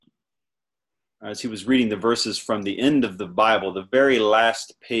as he was reading the verses from the end of the Bible, the very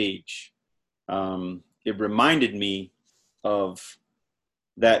last page, it reminded me of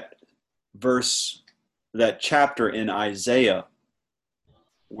that verse, that chapter in Isaiah,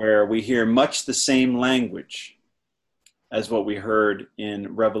 where we hear much the same language as what we heard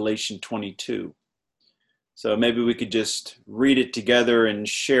in Revelation 22. So maybe we could just read it together and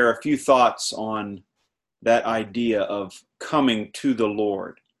share a few thoughts on that idea of coming to the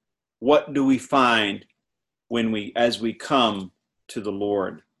Lord. What do we find as we come to the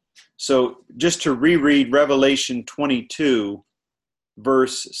Lord? So just to reread Revelation 22,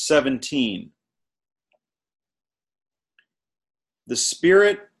 verse 17. The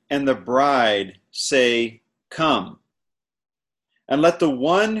Spirit and the bride say, "Come." And let the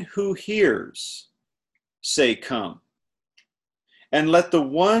one who hears say, "Come." And let the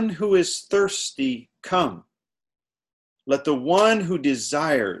one who is thirsty come. Let the one who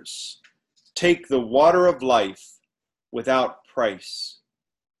desires take the water of life without price.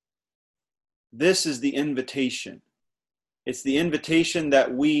 This is the invitation. It's the invitation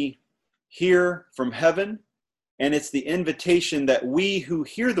that we hear from heaven, and it's the invitation that we who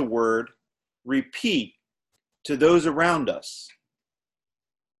hear the word repeat to those around us.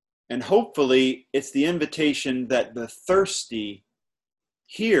 And hopefully, it's the invitation that the thirsty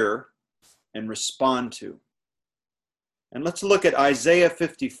hear and respond to. And let's look at Isaiah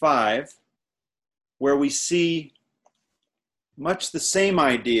 55, where we see much the same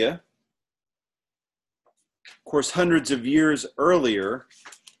idea. Of course, hundreds of years earlier,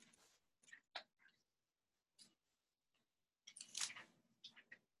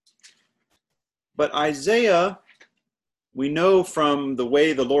 but Isaiah, we know from the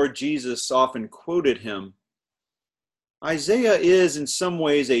way the Lord Jesus often quoted him, Isaiah is in some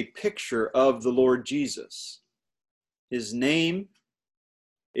ways a picture of the Lord Jesus. His name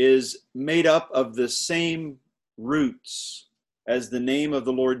is made up of the same roots as the name of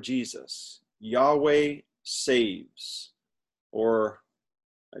the Lord Jesus. Yahweh saves, or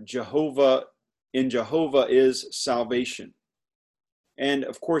Jehovah, in Jehovah is salvation. And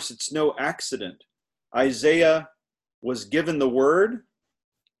of course, it's no accident. Isaiah was given the word,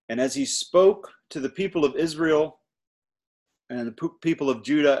 and as he spoke to the people of Israel and the people of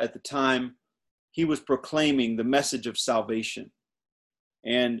Judah at the time, he was proclaiming the message of salvation.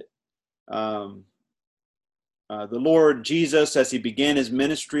 And the Lord Jesus, as he began his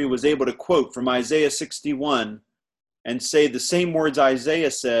ministry, was able to quote from Isaiah 61 and say the same words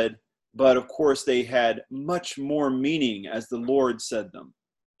Isaiah said, but of course they had much more meaning as the Lord said them,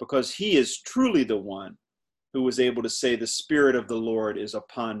 because he is truly the one who was able to say, "The Spirit of the Lord is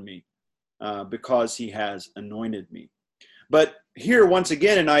upon me," because he has anointed me. But here, once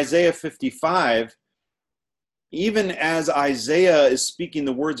again, in Isaiah 55, even as Isaiah is speaking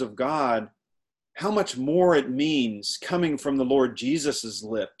the words of God, how much more it means coming from the Lord Jesus'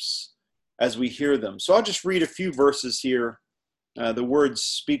 lips as we hear them. So I'll just read a few verses here. The words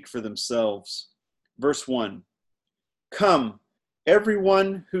speak for themselves. Verse 1, "Come,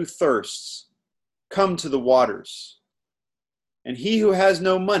 everyone who thirsts, come to the waters. And he who has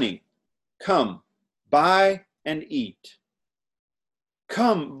no money, come, buy and eat.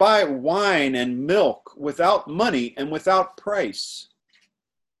 Come, buy wine and milk without money and without price.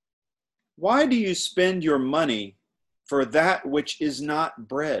 Why do you spend your money for that which is not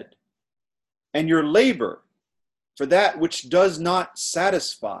bread, and your labor for that which does not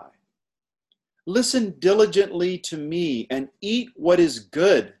satisfy? Listen diligently to me and eat what is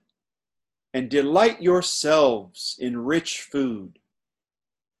good, and delight yourselves in rich food.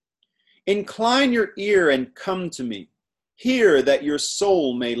 Incline your ear and come to me. Hear that your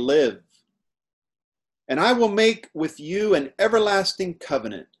soul may live. And I will make with you an everlasting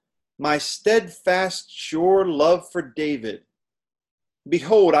covenant, my steadfast, sure love for David.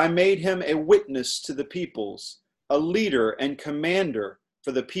 Behold, I made him a witness to the peoples, a leader and commander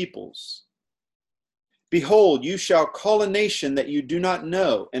for the peoples. Behold, you shall call a nation that you do not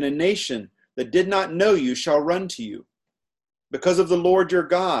know, and a nation that did not know you shall run to you, because of the Lord your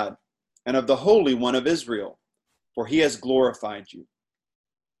God and of the Holy One of Israel, for he has glorified you.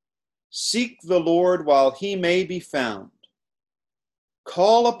 Seek the Lord while he may be found.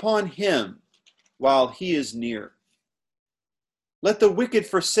 Call upon him while he is near. Let the wicked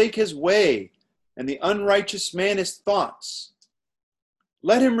forsake his way, and the unrighteous man his thoughts.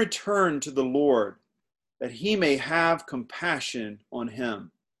 Let him return to the Lord, that he may have compassion on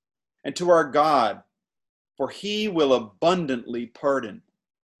him, and to our God, for he will abundantly pardon.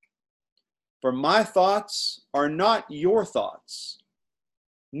 For my thoughts are not your thoughts,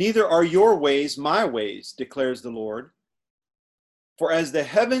 neither are your ways my ways, declares the Lord. For as the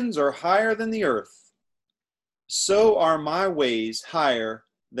heavens are higher than the earth, so are my ways higher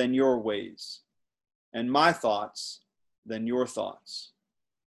than your ways, and my thoughts than your thoughts.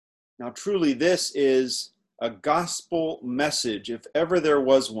 Now, truly, this is a gospel message, if ever there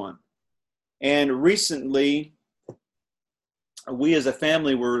was one. And recently, we as a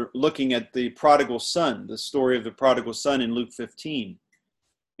family were looking at the prodigal son, the story of the prodigal son in Luke 15.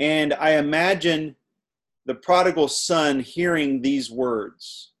 And I imagine the prodigal son hearing these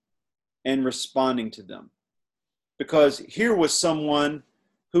words and responding to them. Because here was someone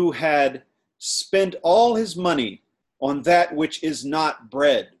who had spent all his money on that which is not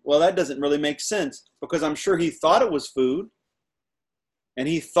bread. Well, that doesn't really make sense, because I'm sure he thought it was food. And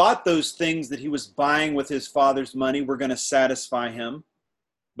he thought those things that he was buying with his father's money were going to satisfy him.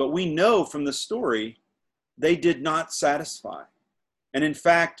 But we know from the story, they did not satisfy. And in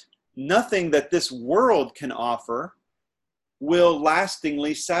fact, nothing that this world can offer will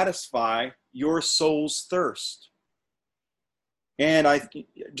lastingly satisfy your soul's thirst. And I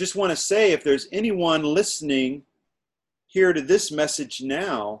just want to say, if there's anyone listening here to this message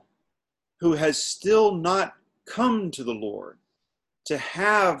now who has still not come to the Lord to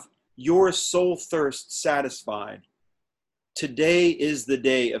have your soul thirst satisfied, today is the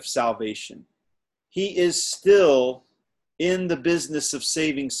day of salvation. He is still in the business of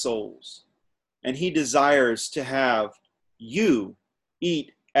saving souls, and he desires to have you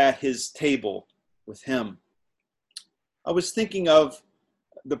eat at his table with him. I was thinking of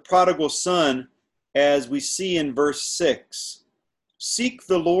the prodigal son as we see in verse 6. Seek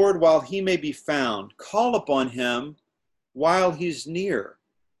the Lord while he may be found. Call upon him while he's near.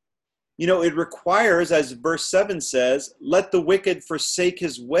 You know, it requires, as verse 7 says, let the wicked forsake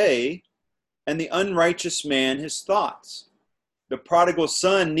his way and the unrighteous man his thoughts. The prodigal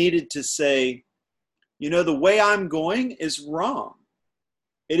son needed to say, you know, the way I'm going is wrong.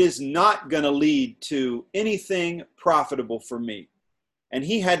 It is not going to lead to anything profitable for me. And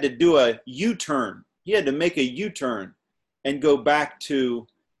he had to do a U-turn. He had to make a U-turn and go back to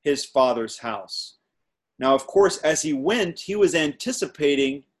his father's house. Now, of course, as he went, he was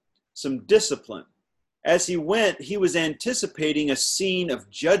anticipating some discipline. As he went, he was anticipating a scene of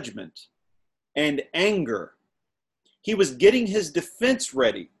judgment and anger. He was getting his defense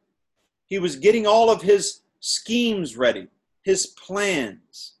ready. He was getting all of his schemes ready, his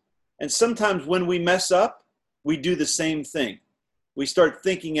plans. And sometimes when we mess up, we do the same thing. We start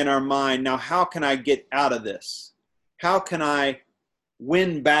thinking in our mind, now how can I get out of this? How can I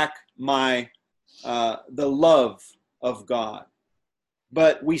win back the love of God?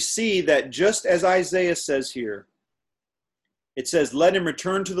 But we see that just as Isaiah says here, it says, let him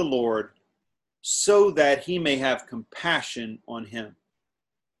return to the Lord so that he may have compassion on him,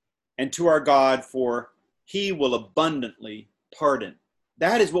 and to our God, for he will abundantly pardon.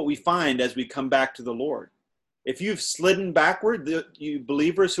 That is what we find as we come back to the Lord. If you've slidden backward, you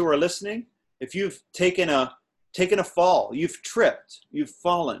believers who are listening, if you've taken a fall, you've tripped, you've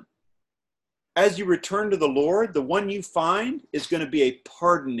fallen, as you return to the Lord, the one you find is going to be a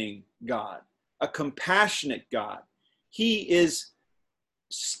pardoning God, a compassionate God. He is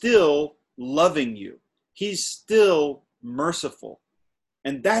still loving you. He's still merciful.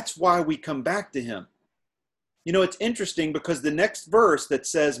 And that's why we come back to him. You know, it's interesting because the next verse that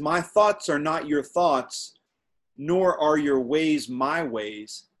says, my thoughts are not your thoughts, nor are your ways my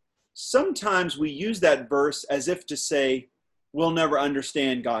ways. Sometimes we use that verse as if to say, we'll never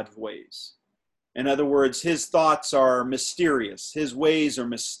understand God's ways. In other words, his thoughts are mysterious. His ways are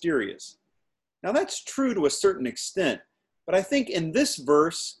mysterious. Now that's true to a certain extent, but I think in this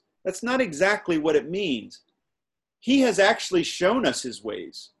verse, that's not exactly what it means. He has actually shown us his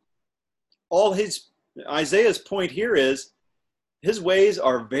ways. Isaiah's point here is, his ways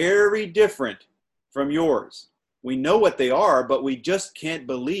are very different from yours. We know what they are, but we just can't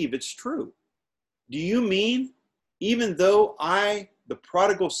believe it's true. Do you mean, even though I, the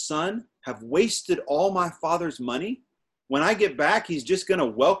prodigal son, have wasted all my father's money, when I get back, he's just going to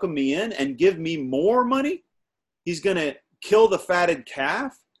welcome me in and give me more money? He's going to kill the fatted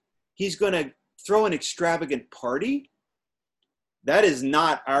calf? He's going to throw an extravagant party? That is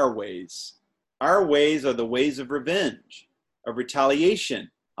not our ways. Our ways are the ways of revenge, of retaliation.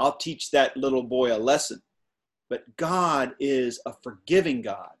 I'll teach that little boy a lesson. But God is a forgiving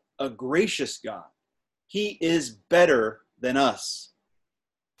God, a gracious God. He is better than us.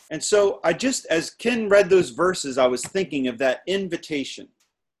 And so as Ken read those verses, I was thinking of that invitation.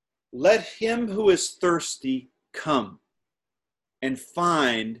 Let him who is thirsty come and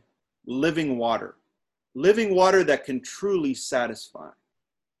find living water that can truly satisfy.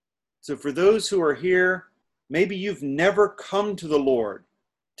 So for those who are here Maybe you've never come to the Lord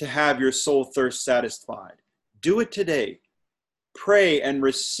to have your soul thirst satisfied. Do it today. Pray and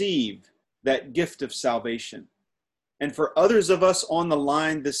receive that gift of salvation. And for others of us on the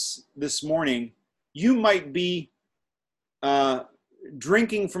line this morning, you might be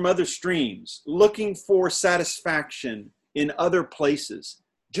drinking from other streams, looking for satisfaction in other places.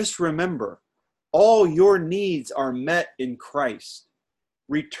 Just remember, all your needs are met in Christ.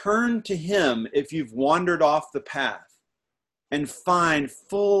 Return to him if you've wandered off the path, and find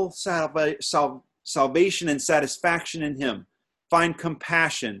full salvation and satisfaction in him. Find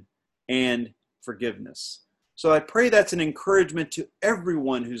compassion and forgiveness. So I pray that's an encouragement to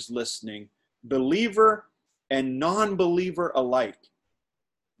everyone who's listening, believer and non-believer alike.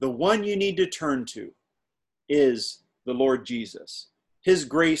 The one you need to turn to is the Lord Jesus. His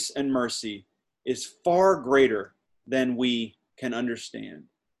grace and mercy is far greater than we can understand.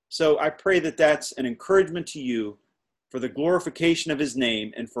 So I pray that that's an encouragement to you for the glorification of his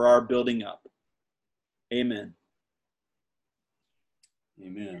name and for our building up. Amen.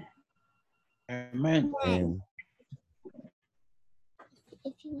 Amen. Amen. Amen.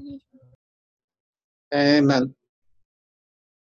 Amen.